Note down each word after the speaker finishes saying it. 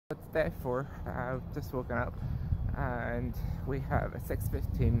day 4. I've just woken up and we have a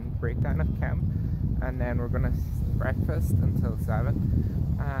 6:15 breakdown at camp, and then we're gonna breakfast until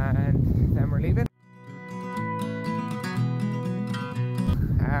 7 and then we're leaving.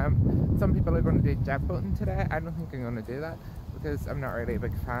 Some people are going to do jet boating today. I don't think I'm going to do that because I'm not really a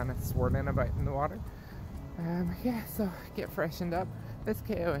big fan of swirling about in the water. Yeah, so get freshened up. This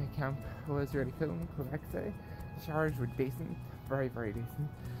KOA camp was really cool in Quebec City. Showers were decent, very decent,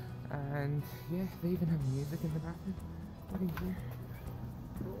 and yeah, they even have music in the bathroom. What is here?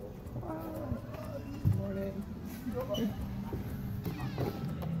 Good morning.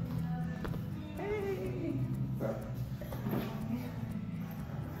 Hey.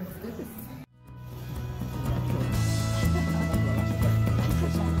 Let's do this.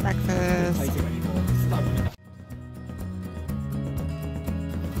 Breakfast.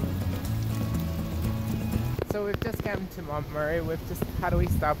 So we've just come to Montreal. We've just had a wee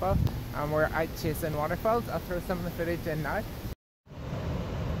stop off and we're out chasing waterfalls. I'll throw some of the footage in now.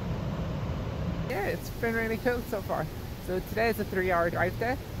 Yeah, it's been really cool so far. So today is a 3-hour drive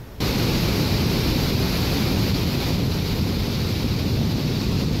day.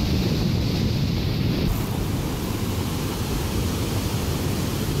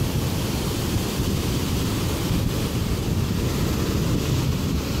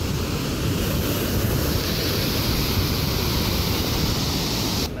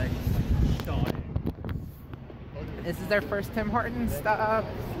 This is their first Tim Hortons stop.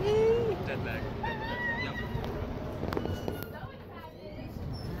 Jet lag. Yep.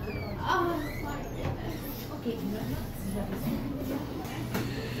 Oh my goodness. Okay,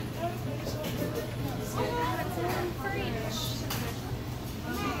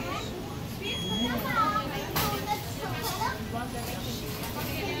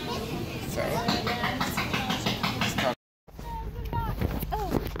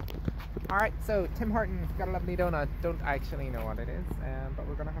 Alright, so Tim Hortons got a lovely donut. Don't actually know what it is, but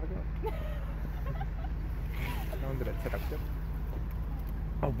we're gonna have a go. Sounds a bit seductive.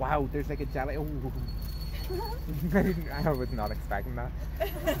 Oh wow, there's like a jelly. Oh. I was not expecting that.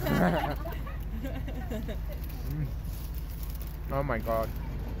 Oh my god.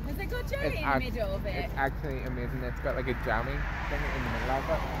 Has it got jelly in the middle of it? It's actually amazing. It's got like a jammy thing in the middle of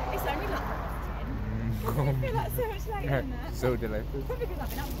it. It's only like I feel like so much later than that. So delicious. Probably because I've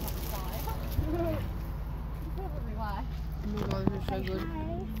been up for like 5. Probably why. Oh my god, this is so good.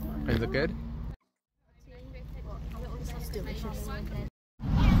 Is it good? It's delicious. I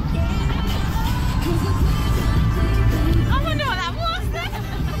wonder what that was then.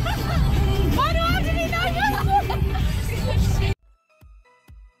 Why do I didn't know you?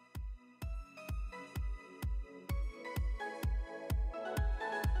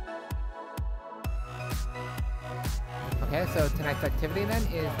 Okay, so tonight's activity then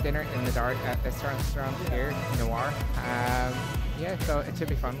is dinner in the dark at this restaurant here, Noir. Yeah, so it should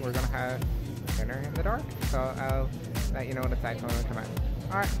be fun. We're gonna have dinner in the dark, so I'll let you know what it's like when we come out.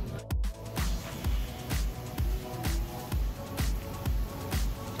 Alright.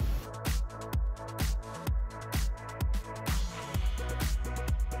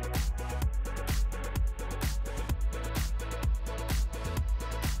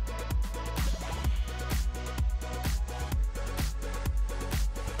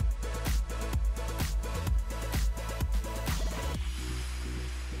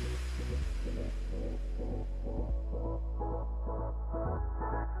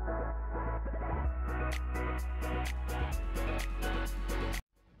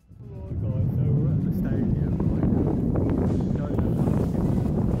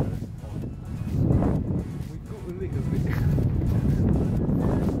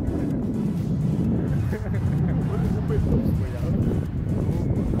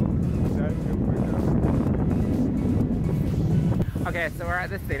 Okay, so we're at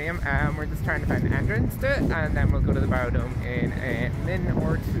the stadium and we're just trying to find an entrance to it, and then we'll go to the Biodome in a minute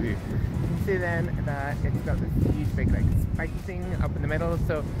or 2. You can see then that it's got this huge big like spike thing up in the middle,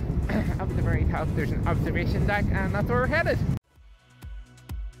 so up at the very top there's an observation deck and that's where we're headed.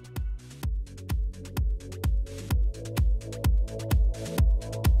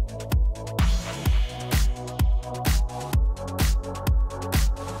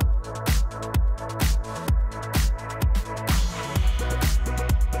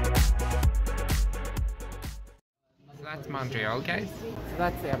 That's Montreal, guys. So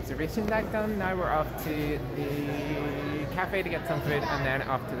that's the observation deck done. Now we're off to the cafe to get some food and then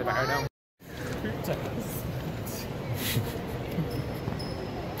off to the Biodome.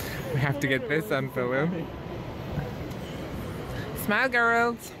 We have to get this on film. Smile,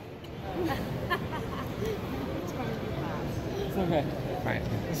 girls! It's okay. Fine.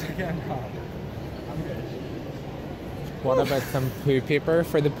 It's again hard. I'm good. What about some poo paper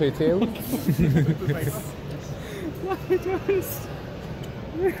for the poo tails?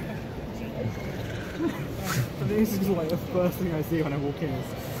 This is like the first thing I see when I walk in is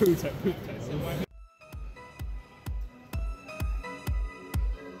poo tape.